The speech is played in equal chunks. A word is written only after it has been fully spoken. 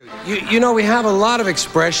You know, we have a lot of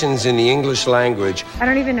expressions in the English language. I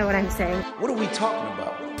don't even know what I'm saying. What are we talking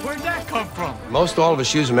about? Where'd that come from? Most all of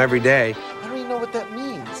us use them every day. I don't even know what that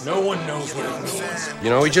means. No one knows what it means.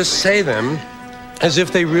 You know, we just say them as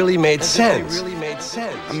if they really made sense.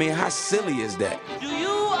 I mean, how silly is that? Do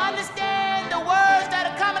you understand the words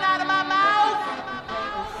that are coming out of my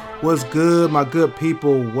mouth? What's good, my good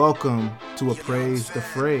people? Welcome to Appraise the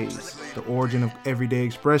Phrase, the origin of everyday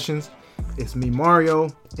expressions. It's me, Mario,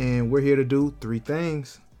 and we're here to do three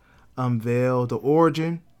things: unveil the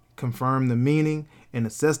origin, confirm the meaning, and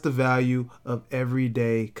assess the value of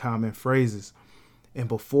everyday common phrases. And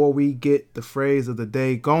before we get the phrase of the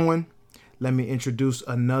day going, let me introduce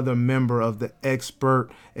another member of the expert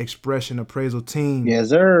expression appraisal team. Yes,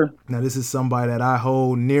 sir. Now, this is somebody that I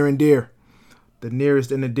hold near and dear, the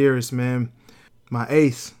nearest and the dearest, man. My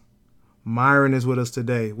ace, Myron, is with us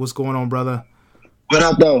today. What's going on, brother? What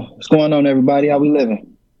up, though? What's going on, everybody? How we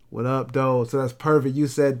living? What up, though? So that's perfect. You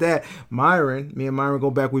said that. Myron, me and Myron go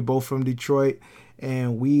back. We both from Detroit,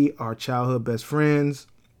 and we are childhood best friends.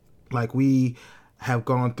 Like, we have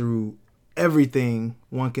gone through everything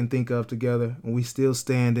one can think of together, and we still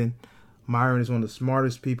standing. Myron is one of the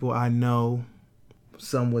smartest people I know.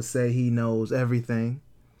 Some would say he knows everything.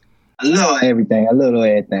 A little everything,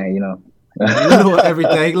 you know. A little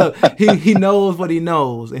everything. Look, he knows what he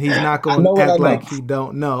knows, and he's not going to act like he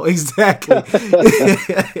don't know. Exactly.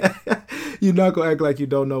 You're not going to act like you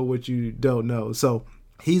don't know what you don't know. So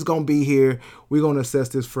he's going to be here. We're going to assess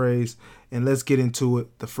this phrase, and let's get into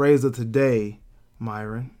it. The phrase of today,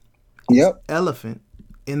 Myron, is elephant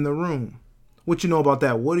in the room. What you know about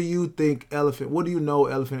that? What do you think what do you know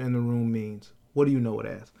elephant in the room means? What do you know it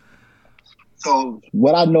as? So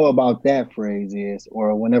what I know about that phrase is,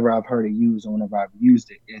 or whenever I've heard it used, or whenever I've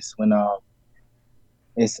used it, is when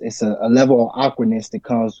it's a level of awkwardness that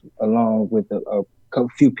comes along with a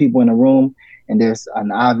few people in a room, and there's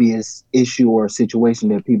an obvious issue or situation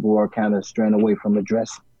that people are kind of straying away from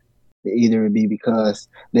addressing. Either it be because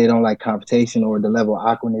they don't like confrontation, or the level of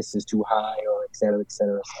awkwardness is too high, or et cetera, et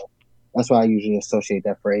cetera. So that's why I usually associate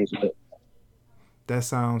that phrase with it.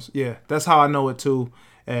 That's how I know it too,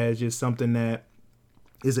 as just something that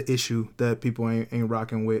is an issue that people ain't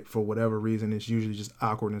rocking with for whatever reason. It's usually just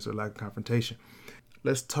awkwardness or lack of confrontation.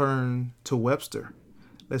 Let's turn to Webster.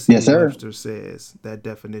 Let's see what Webster says that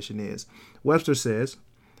definition is. Webster says,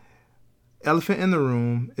 elephant in the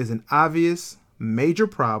room is an obvious major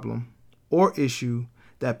problem or issue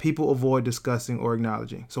that people avoid discussing or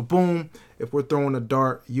acknowledging. So boom, if we're throwing a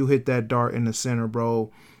dart, you hit that dart in the center, bro.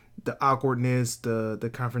 The awkwardness,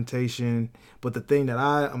 the confrontation. But the thing that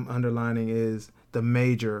I am underlining is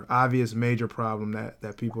the obvious major problem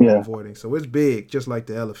that people are avoiding. So it's big, just like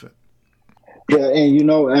the elephant. Yeah, and you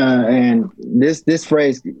know, and this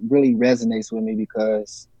phrase really resonates with me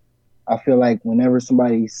because I feel like whenever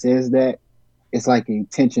somebody says that, it's like a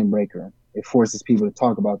tension breaker. It forces people to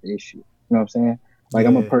talk about the issue. You know what I'm saying? Like,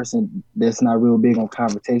 I'm a person that's not real big on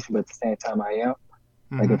confrontation, but at the same time I am.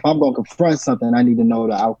 Like, if I'm going to confront something, I need to know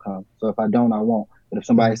the outcome. So if I don't, I won't. But if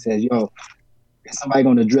somebody says, yo, is somebody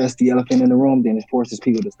going to address the elephant in the room, then it forces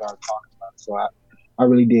people to start talking about it. So I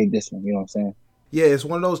really dig this one. You know what I'm saying? Yeah, it's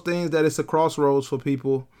one of those things that it's a crossroads for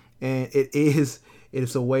people. And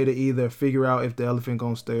it's a way to either figure out if the elephant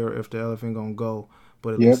going to stay or if the elephant going to go.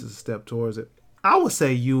 But at least it's a step towards it. I would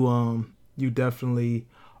say you definitely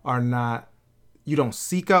are not, you don't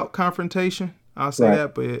seek out confrontation. I'll say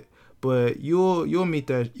that, but you'll meet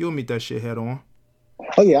that shit head on.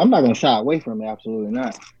 Oh yeah, I'm not gonna shy away from it. Absolutely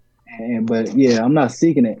not. But yeah, I'm not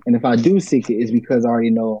seeking it. And if I do seek it, it's because I already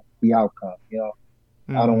know the outcome. You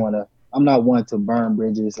know, I don't want to. I'm not one to burn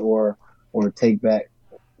bridges or take back,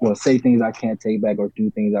 or say things I can't take back, or do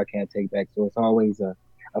things I can't take back. So it's always a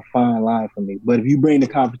fine line for me. But if you bring the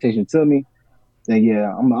confrontation to me, then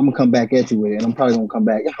yeah, I'm gonna come back at you with it, and I'm probably gonna come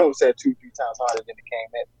back, 2-3 times harder than it came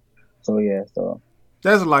at me. So yeah, so.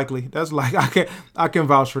 That's likely. I can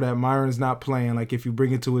vouch for that. Myron's not playing. Like, if you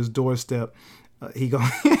bring it to his doorstep, he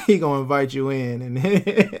gonna invite you in, and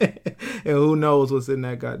and who knows what's in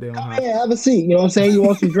that goddamn house. Yeah, have a seat. You know what I'm saying? You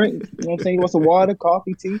want some drink? You know what I'm saying? You want some water,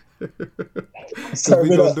 coffee, tea? So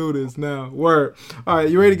we gonna do this now. Word. All right,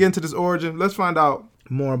 you ready to get into this origin? Let's find out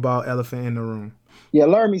more about elephant in the room. Yeah,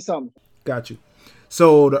 learn me something. Got you.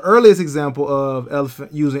 So the earliest example of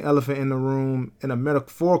using elephant in the room in a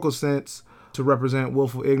metaphorical sense to represent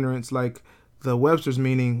willful ignorance, like the Webster's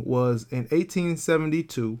meaning, was in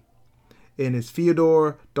 1872 in his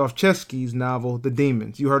Fyodor Dostoevsky's novel, The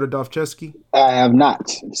Demons. You heard of Dostoevsky? I have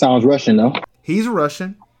not. Sounds Russian, though. He's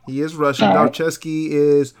Russian. He is Russian. Right. Dostoevsky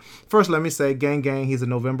is, first let me say, gang. He's a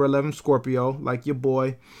November 11th Scorpio, like your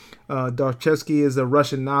boy. Dostoevsky is a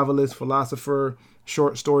Russian novelist, philosopher,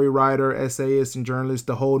 short story writer, essayist, and journalist,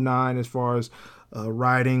 the whole nine as far as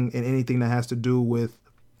writing and anything that has to do with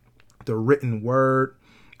the written word.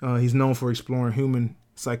 He's known for exploring human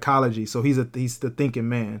psychology, so he's the thinking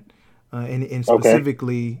man, and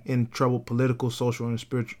specifically in troubled political, social, and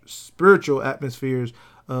spiritual atmospheres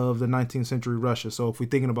of the 19th century Russia. So if we're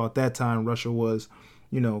thinking about that time, Russia was,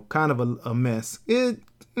 kind of a mess.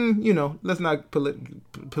 Let's not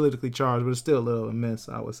politically charged, but it's still a little mess,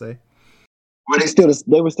 I would say. Well,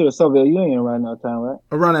 they were still the Soviet Union around that time, right?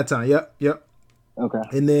 Around that time, yep. Okay.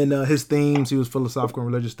 And then his themes, he was philosophical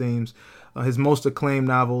and religious themes. His most acclaimed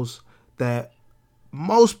novels that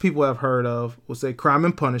most people have heard of, we'll say Crime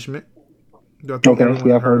and Punishment. I've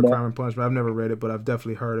heard of Crime and Punishment. I've never read it, but I've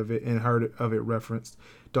definitely heard of it and heard of it referenced.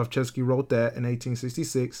 Dostoevsky wrote that in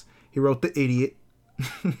 1866. He wrote The Idiot,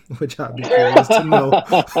 which I'd be curious to know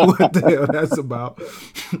what the hell that's about.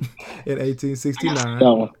 In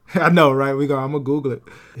 1869. I know, right? I'm gonna Google it.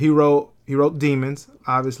 He wrote Demons.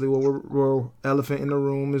 Obviously, where Elephant in the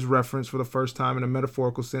Room is referenced for the first time in a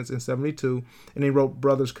metaphorical sense in 1972. And he wrote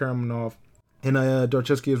Brothers Karamazov. And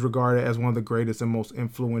Dostoevsky is regarded as one of the greatest and most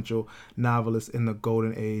influential novelists in the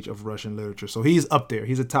golden age of Russian literature. So he's up there.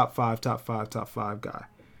 He's a top five guy.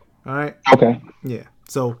 All right. Okay. Yeah.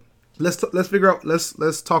 So let's figure out.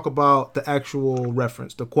 Let's talk about the actual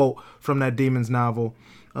reference, the quote from that Demons novel.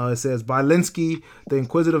 It says, Byelinsky, the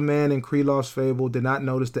inquisitive man in Krylov's fable, did not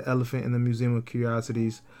notice the elephant in the Museum of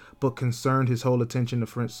Curiosities, but concerned his whole attention to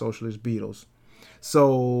French socialist beetles.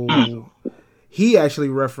 So he actually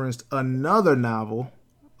referenced another novel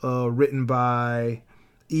written by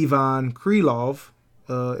Ivan Krylov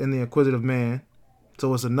in The Inquisitive Man.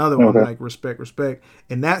 So it's another one, like respect.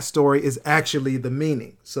 And that story is actually the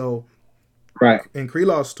meaning. So in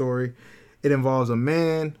Krylov's story, it involves a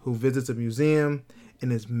man who visits a museum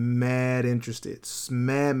and is mad interested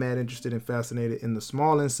and fascinated in the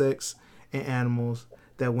small insects and animals,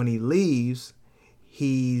 that when he leaves,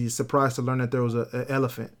 he's surprised to learn that there was an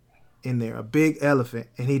elephant in there, a big elephant,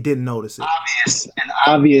 and he didn't notice it. An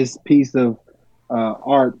obvious piece of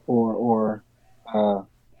art or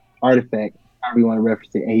artifact, however you want to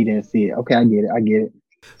reference it, and he didn't see it. Okay, I get it.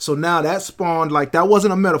 So now that spawned, like, that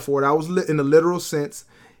wasn't a metaphor. That was in the literal sense.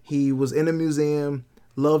 He was in a museum,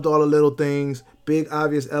 loved all the little things, big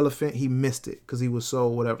obvious elephant. He missed it because he was so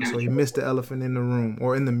whatever. So he missed the elephant in the room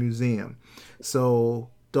or in the museum. So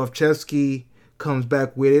Dostoevsky comes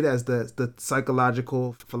back with it as the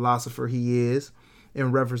psychological philosopher he is,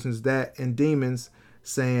 and references that in Demons,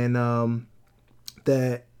 saying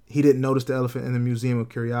that he didn't notice the elephant in the Museum of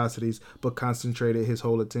Curiosities, but concentrated his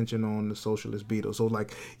whole attention on the socialist beetle. So,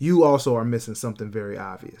 like, you also are missing something very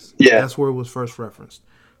obvious. Yeah. That's where it was first referenced.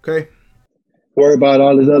 Okay? Worry about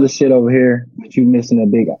all this other shit over here, but you missing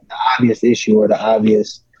the obvious issue or the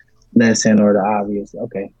obvious lesson or the obvious,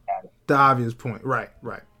 okay. Got it. The obvious point. Right.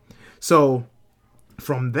 So,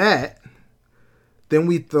 from that, then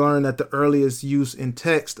we learn that the earliest use in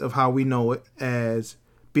text of how we know it as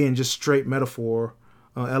being just straight metaphor,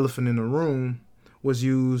 elephant in the room, was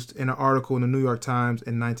used in an article in the New York Times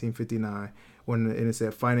in 1959 when it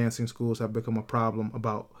said financing schools have become a problem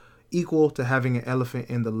about equal to having an elephant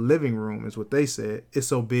in the living room, is what they said. It's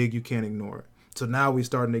so big you can't ignore it. So now we're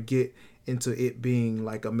starting to get into it being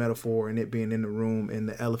like a metaphor and it being in the room and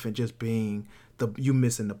the elephant just being you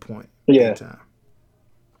missing the point. Yeah.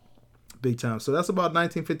 Big time. So that's about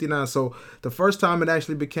 1959. So the first time it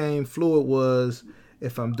actually became fluid was,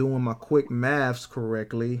 if I'm doing my quick maths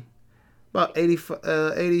correctly, about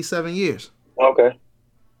 87 years. Okay.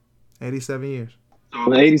 87 years.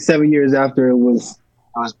 So 87 years after it was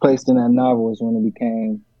placed in that novel is when it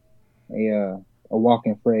became a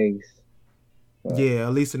walking phrase. Yeah,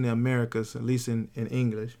 at least in the Americas, at least in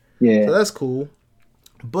English. Yeah. So that's cool.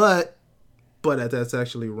 But that's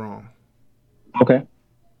actually wrong. Okay.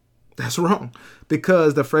 That's wrong,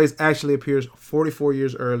 because the phrase actually appears 44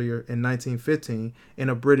 years earlier in 1915 in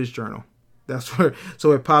a British journal. That's where,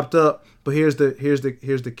 so it popped up. But here's the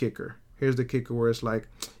kicker. Here's the kicker where it's like,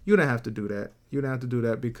 you don't have to do that. You don't have to do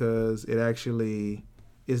that because it actually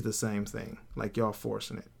is the same thing. Like, y'all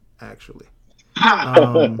forcing it, actually.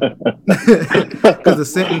 Because the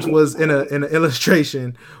sentence was in an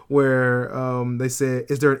illustration where they said,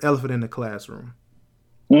 "Is there an elephant in the classroom?"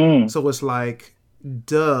 So it's like,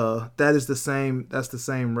 duh, that is the same. That's the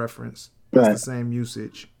same reference. That's the same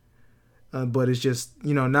usage. But it's just,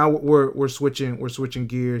 now we're switching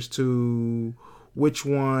gears to which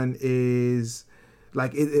one is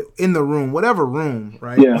like in the room, whatever room,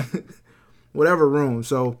 right? Yeah. Whatever room.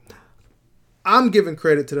 So I'm giving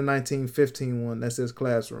credit to the 1915 one that says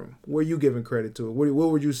classroom. Where you giving credit to it?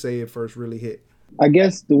 What would you say it first really hit? I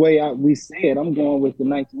guess the way we say it, I'm going with the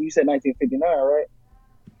 19. You said 1959, right?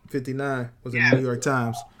 59 was in the New York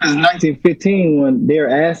Times. Because 1915 one, they're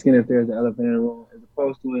asking if there's an elephant in the room, as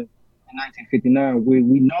opposed to in 1959,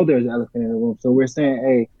 we know there's an elephant in the room. So we're saying,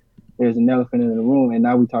 hey, there's an elephant in the room, and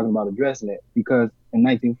now we're talking about addressing it. Because in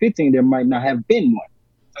 1915, there might not have been one.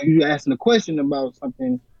 So you're asking a question about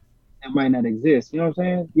something that might not exist. You know what I'm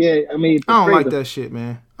saying? Yeah, I mean, I don't like that shit,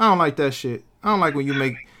 man. I don't like that shit. I don't like when you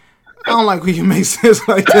make sense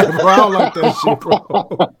like that, bro. I don't like that shit, bro.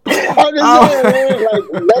 I'm just saying, man.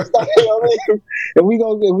 Like, that's not, you know what I mean? If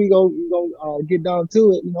we go get down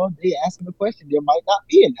to it, you know, they asking the question, there might not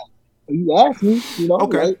be enough. So you ask me, you know.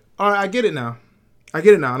 Okay. Right? All right, I get it now,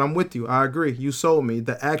 and I'm with you. I agree. You sold me.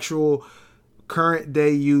 The actual current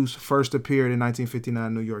day use first appeared in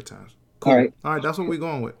 1959 New York Times. Cool. All right, that's what we're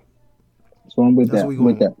going with. So I'm with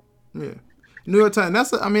that. Yeah. New York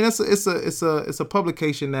Times. It's a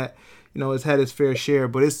publication that, you know, has had its fair share,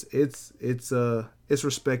 but it's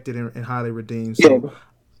respected and highly redeemed. So. Yeah,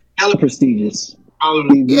 hella prestigious.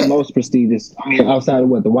 Probably the most prestigious. I mean, outside of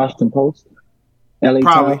the Washington Post, LA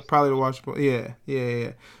Times. Probably the Washington Post.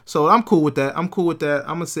 Yeah. So I'm cool with that. I'm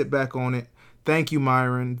gonna sit back on it. Thank you,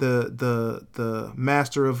 Myron, the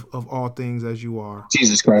master of all things as you are.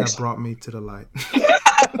 Jesus Christ. That brought me to the light.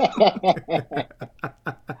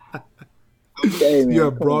 Okay, man, you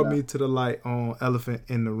have brought me to the light on Elephant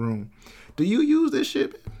in the Room. Do you use this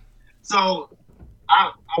shit? So,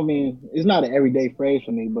 I mean, it's not an everyday phrase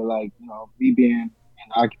for me, but like, you know, me being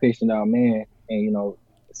an occupation now man, and you know,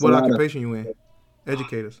 what occupation you in?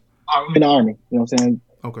 Educators. I'm in the Army. You know what I'm saying?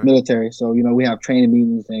 Okay. Military. So, you know, we have training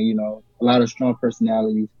meetings, and you know, a lot of strong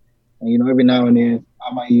personalities, and you know, every now and then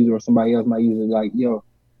I might use it, or somebody else might use it. Like, yo,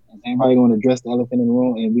 is anybody going to address the elephant in the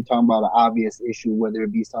room? And we talking about an obvious issue, whether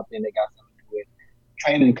it be something that got something to do with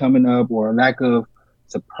training coming up, or lack of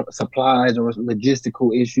supplies, or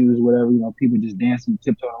logistical issues, whatever. You know, people just dancing,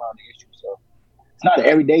 tiptoeing around the issue. So it's not an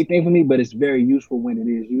everyday thing for me, but it's very useful when it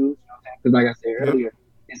is used. You know what I'm saying? Because like I said earlier,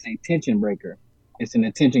 it's a tension breaker. It's an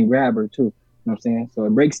attention grabber too. You know what I'm saying? So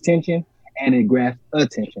it breaks tension and it grabs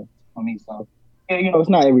attention. I mean, so yeah, you know, it's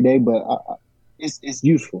not every day, but it's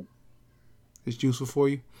useful. It's useful for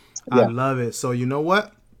you. Yeah. I love it. So you know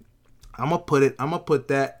what? I'm gonna put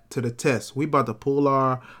that to the test. We about to pull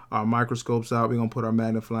our microscopes out. We're gonna put our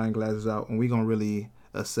magnifying glasses out, and we're gonna really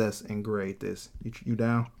assess and grade this. You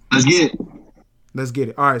down? Let's get it. Let's get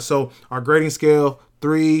it. All right. So our grading scale,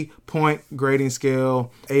 3-point grading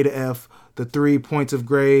scale, A to F. The 3 points of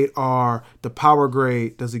grade are the power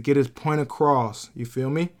grade. Does it get its point across? You feel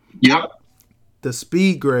me? Yep. The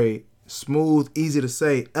speed grade, smooth, easy to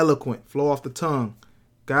say, eloquent, flow off the tongue.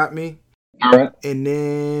 Got me? All right. And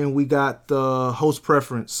then we got the host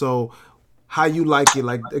preference. So how you like it.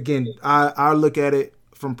 Like, again, I look at it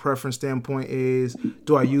from preference standpoint is,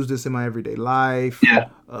 do I use this in my everyday life? Yeah.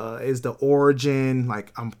 Is the origin,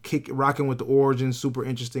 like I'm rocking with the origin, super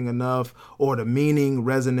interesting enough, or the meaning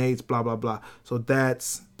resonates, blah, blah, blah. So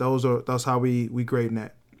that's how we grading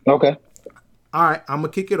that. Okay. All right, I'm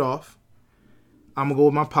going to kick it off. I'm going to go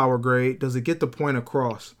with my power grade. Does it get the point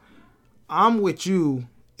across? I'm with you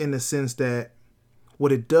in the sense that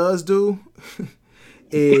what it does do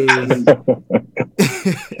is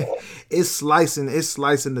it's slicing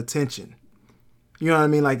the tension. You know what I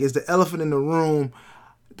mean? Like, is the elephant in the room,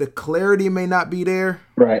 the clarity may not be there.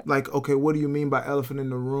 Right. Like, okay, what do you mean by elephant in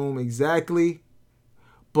the room exactly?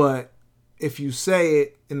 But if you say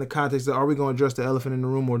it in the context of, are we going to address the elephant in the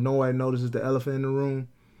room, or nobody notices the elephant in the room,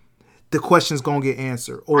 the question's going to get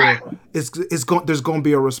answered, or there's going to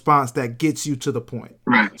be a response that gets you to the point.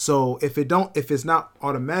 Right. So if it's not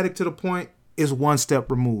automatic to the point, it's one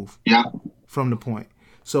step removed from the point.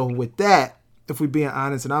 So with that, if we're being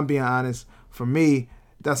honest, and I'm being honest, for me,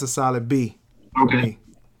 that's a solid B. Okay.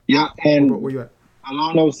 Yeah, and where you at?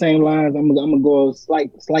 Along those same lines, I'm gonna go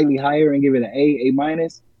slightly higher and give it an A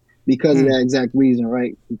minus, because of that exact reason,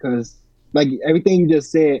 right? Because like everything you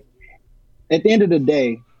just said, at the end of the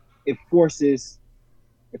day, it forces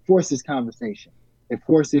conversation. It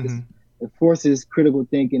forces critical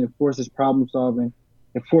thinking. It forces problem solving.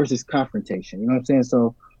 It forces confrontation. You know what I'm saying?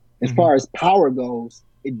 So as far as power goes,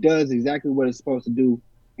 it does exactly what it's supposed to do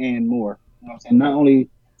and more. You know what I'm saying?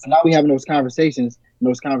 So now we having those conversations, and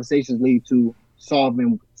those conversations lead to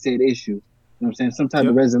solving said issue. You know what I'm saying? Some type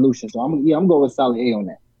of resolution. So I'm going with solid A on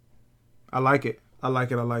that. I like it.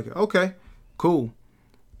 Okay, cool.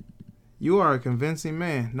 You are a convincing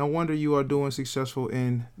man. No wonder you are doing successful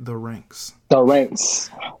in the ranks. The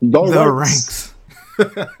ranks.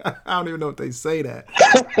 I don't even know if they say that.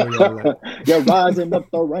 You're rising up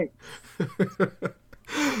the rank.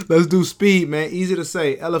 Let's do speed, man. Easy to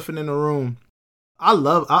say. Elephant in the room.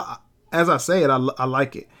 As I say it, I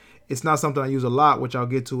like it. It's not something I use a lot, which I'll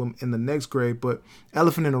get to in the next grade, but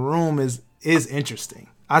elephant in the room is interesting.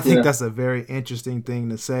 I think that's a very interesting thing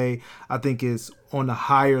to say. I think it's on the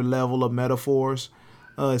higher level of metaphors,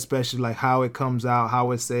 especially like how it comes out,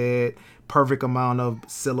 how it's said, perfect amount of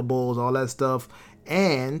syllables, all that stuff.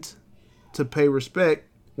 And to pay respect,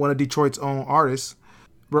 one of Detroit's own artists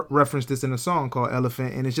referenced this in a song called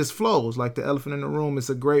Elephant, and it just flows. Like the elephant in the room, it's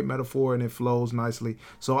a great metaphor, and it flows nicely.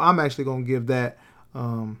 So I'm actually going to give that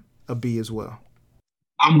a B as well.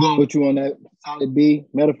 I'm going with you on that solid B.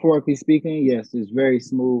 Metaphorically speaking, yes, it's very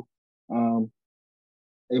smooth.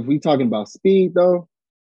 If we talking about speed, though,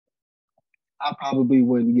 I probably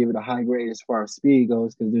wouldn't give it a high grade as far as speed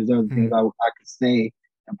goes, because there's other things I could say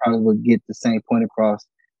and probably would get the same point across.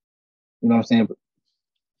 You know what I'm saying? But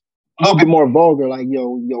a little bit more vulgar, like, yo,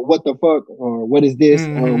 what the fuck? Or what is this?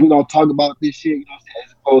 Or we don't talk about this shit, you know what I'm saying?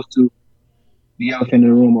 As opposed to the elephant in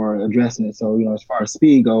the room or addressing it. So, as far as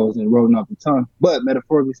speed goes and rolling off the tongue. But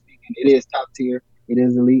metaphorically speaking, it is top tier. It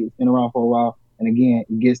is elite. It's been around for a while. And again,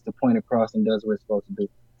 it gets the point across and does what it's supposed to do.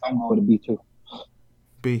 So I'm going with a B too.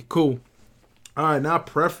 B, cool. All right, now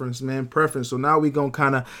preference, man. Preference. So now we're going to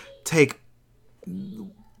kind of take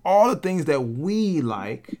all the things that we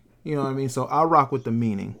like, you know what I mean? So I'll rock with the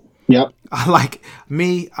meaning. Yep. I like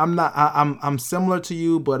me. I'm similar to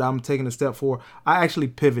you, but I'm taking a step forward. I actually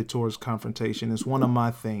pivot towards confrontation. It's one of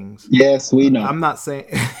my things. Yes, we know. I'm not saying,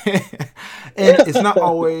 and it's not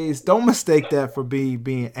always. Don't mistake that for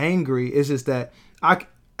being angry. It's just that I.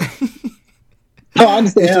 No, I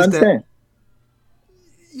understand. I understand.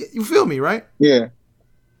 You feel me, right? Yeah.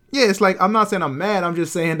 Yeah, it's like I'm not saying I'm mad. I'm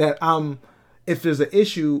just saying that if there's an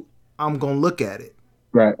issue, I'm gonna look at it.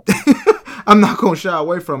 Right. I'm not gonna shy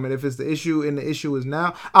away from it. If it's the issue and the issue is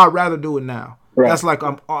now, I'd rather do it now. Right. That's like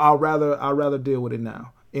I'll rather deal with it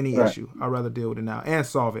now. Any issue, I'd rather deal with it now and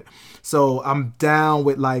solve it. So I'm down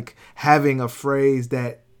with like having a phrase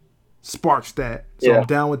that sparks that. So I'm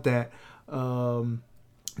down with that.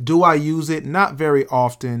 Do I use it? Not very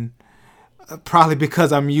often. Probably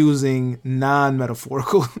because I'm using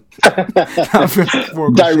non-metaphorical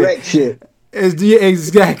direct shit.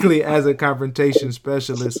 Exactly, as a confrontation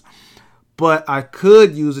specialist. But I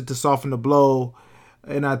could use it to soften the blow,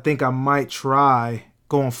 and I think I might try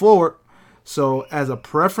going forward. So as a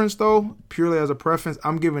preference, though, purely as a preference,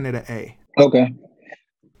 I'm giving it an A. Okay.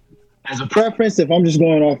 As a preference, if I'm just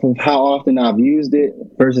going off of how often I've used it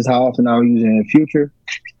versus how often I'll use it in the future,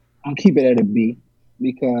 I'll keep it at a B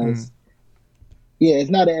because,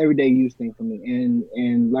 it's not an everyday use thing for me.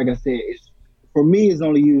 And like I said, for me, it's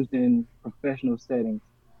only used in professional settings.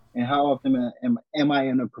 And how often am I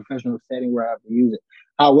in a professional setting where I have to use it?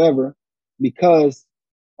 However, because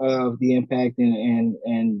of the impact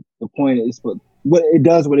and the point is what it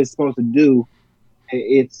does, what it's supposed to do,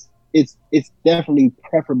 it's definitely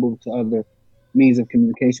preferable to other means of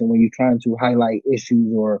communication when you're trying to highlight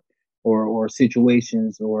issues or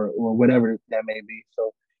situations or whatever that may be.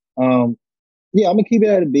 So, I'm gonna keep it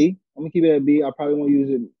at a B. I probably won't use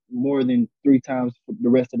it more than 3 times for the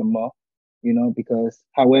rest of the month. Because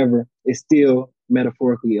however, it's still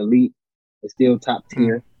metaphorically elite. It's still top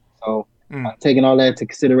tier. So taking all that into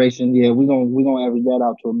consideration, we're gonna average that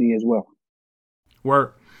out to a B as well.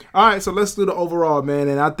 Work. All right, so let's do the overall, man.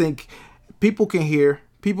 And I think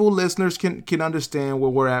listeners can understand where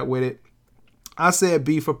we're at with it. I said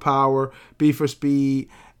B for power, B for speed,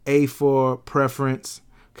 A for preference.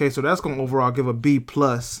 Okay, so that's gonna overall give a B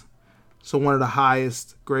plus. So one of the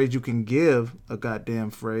highest grades you can give a goddamn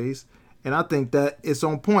phrase. And I think that it's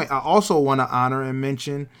on point. I also want to honor and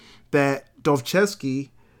mention that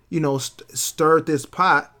Dostoevsky, stirred this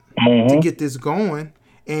pot to get this going.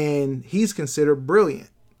 And he's considered brilliant.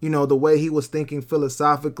 The way he was thinking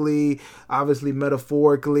philosophically, obviously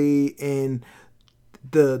metaphorically, and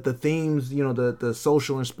the themes, the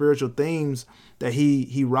social and spiritual themes that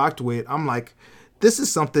he rocked with. I'm like, this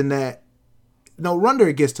is something that no wonder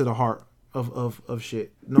it gets to the heart of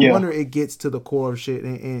shit. No wonder it gets to the core of shit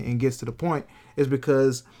and gets to the point, is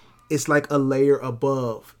because it's like a layer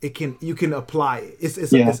above. You can apply it.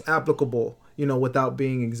 It's applicable, without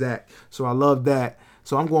being exact. So I love that.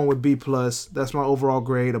 So I'm going with B plus. That's my overall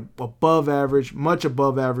grade. Above average, much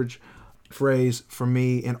above average phrase for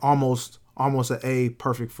me, and almost an A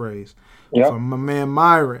perfect phrase. For my man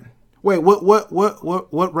Myron. Wait,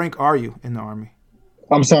 what rank are you in the Army?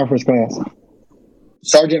 I'm Sergeant First Class.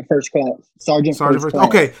 Sergeant First Class. Sergeant First Class.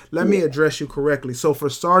 Okay, let me address you correctly. So for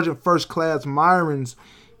Sergeant First Class, Myron's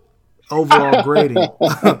overall grading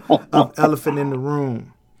of Elephant in the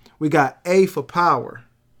Room. We got A for power,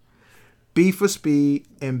 B for speed,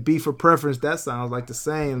 and B for preference. That sounds like the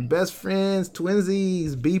same. Best friends,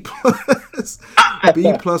 twinsies, B plus.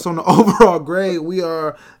 B plus on the overall grade. We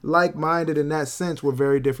are like-minded in that sense. We're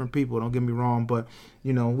very different people. Don't get me wrong, but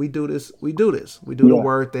you know, we do this. We do the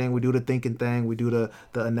word thing. We do the thinking thing. We do the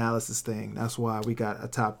analysis thing. That's why we got a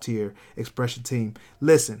top tier expression team.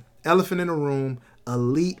 Listen, Elephant in the Room,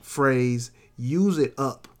 elite phrase. Use it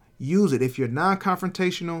up. Use it. If you're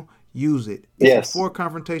non-confrontational, use it. If you're for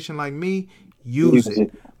confrontation like me, use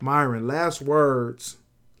it. Myron, last words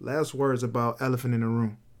about Elephant in the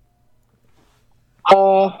Room.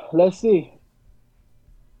 Let's see.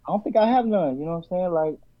 I don't think I have none. You know what I'm saying?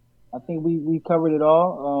 Like, I think we covered it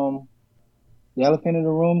all. The elephant in the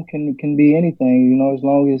room can be anything, you know, as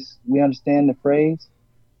long as we understand the phrase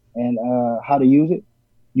and how to use it.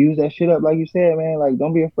 Use that shit up, like you said, man. Like,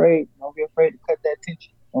 don't be afraid. Don't be afraid to cut that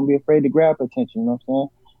attention. Don't be afraid to grab attention. You know what I'm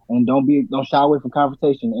saying? And don't shy away from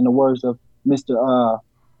confrontation. In the words of Mr.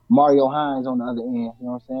 Mario Hines on the other end. You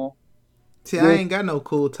know what I'm saying? See, I ain't got no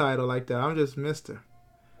cool title like that. I'm just Mr.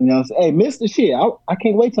 You know what I'm saying? Hey, Mr. Shit. I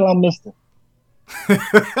can't wait till I'm Mr.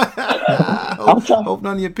 Hope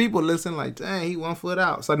none of your people listen like, dang, he 1 foot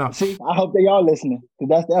out. So no. See, I hope they are listening, because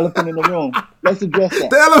that's the elephant in the room. Let's address that.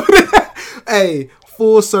 The elephant. Hey,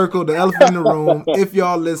 full circle, the elephant in the room. If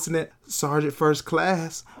y'all listening, Sergeant First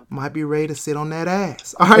Class might be ready to sit on that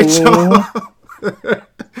ass. All right, y'all.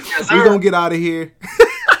 We're going to get out of here.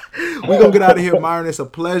 We're going to get out of here, Myron. It's a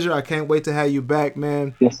pleasure. I can't wait to have you back,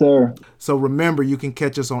 man. Yes, sir. So remember, you can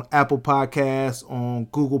catch us on Apple Podcasts, on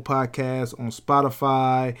Google Podcasts, on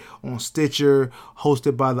Spotify, on Stitcher,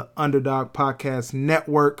 hosted by the Underdog Podcast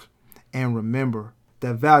Network. And remember,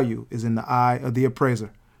 that value is in the eye of the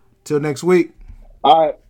appraiser. Till next week. All right.